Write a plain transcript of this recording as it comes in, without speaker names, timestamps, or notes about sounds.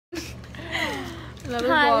Another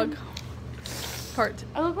Hi. vlog. Part 2.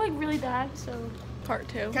 I look like really bad, so. Part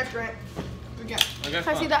 2. Catch Grant. Okay, Can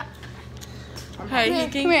I see that? Hey, Come he here,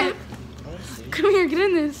 can come here. Come here, get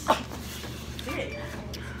in this.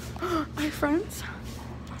 Our friends?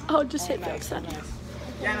 Oh, just hit the upset.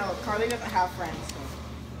 Yeah, no, Karlie doesn't have friends. So.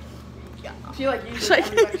 Yeah. She like usually Like-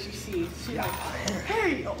 everybody she sees. She's like,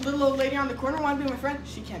 hey, little old lady on the corner want to be my friend?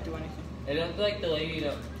 She can't do anything. It looks like the lady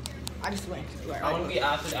that I just wink. I want to be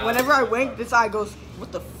acid. Whenever I wink, this eye goes,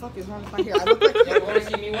 what the fuck is wrong with my hair? I look like You want to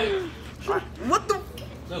see me wink? what the?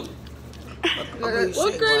 No.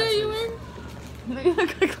 What grade are you in? You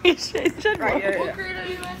look like cliche. Shut Right, up. yeah, What yeah. grade are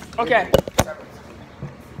you in? Okay.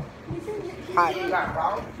 Hi, you got a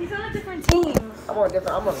problem? He's on a different team. I'm on different.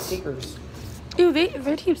 I'm on Seekers. Ew,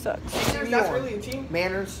 their team sucks. That's really a team.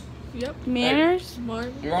 Manners. Yep. Manners?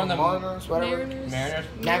 You're on the Mariners, whatever. Mariners.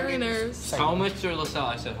 Mariners. Tell Mr. LaSalle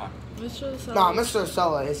I said hi. Mr. LaSalle. No, Mr.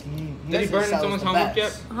 Sella is. Did he burn someone's homework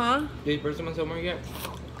yet? Huh? Did he burn someone's homework yet?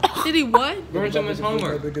 Did he what? Burn someone's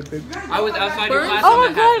homework. I was outside your Burn? class Oh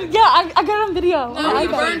and my that god, yeah, I got it on video. No, I he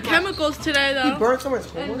got burned it. chemicals today though. He burned someone's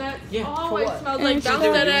And homework? that's Yeah, all for I what? smelled And like it's bounce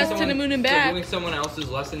still that doing ass to the moon and They're back. doing someone else's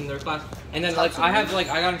lesson in their class. And then like I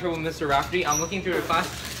got in trouble with Mr. Rafferty. I'm looking through the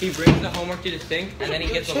class. He brings the homework to the sink and then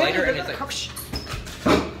he gets a lighter and it's like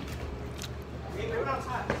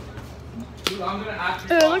Dude, I'm gonna ask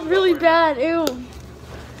Ew, it looked really bad. Ew.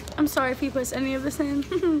 I'm sorry if you put any of this in.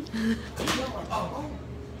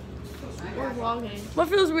 We're vlogging. What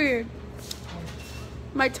feels weird?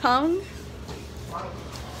 My tongue?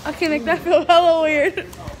 Okay, make that feel hella weird.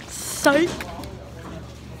 Psych.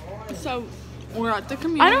 So we're at the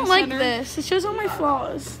community I don't like center. this. It shows all my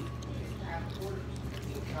flaws.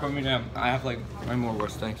 Put me down. I have like way more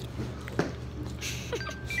worse things.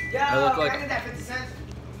 Yeah, I look like- I did that 50 cents.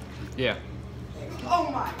 Yeah. Oh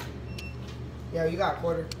my. Yeah, you got a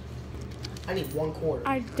quarter. I need 1 quarter.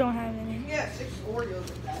 I don't have any. Yeah, 6 Oreos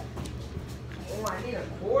with that. Oh, I need a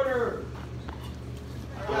quarter.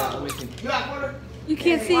 You got a quarter? You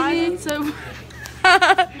can't see Why me. is it so?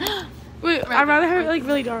 Wait, I'd rather have it like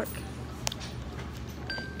really dark.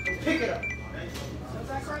 Pick it up.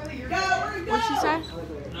 What'd she say?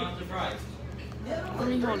 No, I'm surprised. Let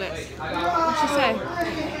me hold it. What'd she say?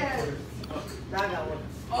 I got one.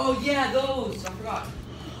 Oh yeah, those. I forgot.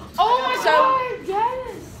 Oh my So- god,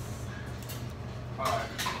 yes!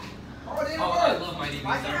 Oh, it didn't Oh, I work. love my DVD.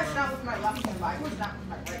 Why can't I snap with my left hand? Why was that with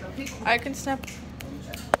my right? The people- I can snap.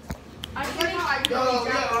 I That's how I do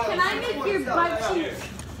it. Can I make your butt cheeks?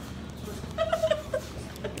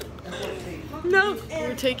 No.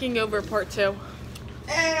 We're taking over part 2.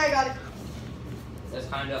 Hey, I got it. That's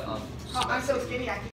kind of Oh, I'm so skinny. I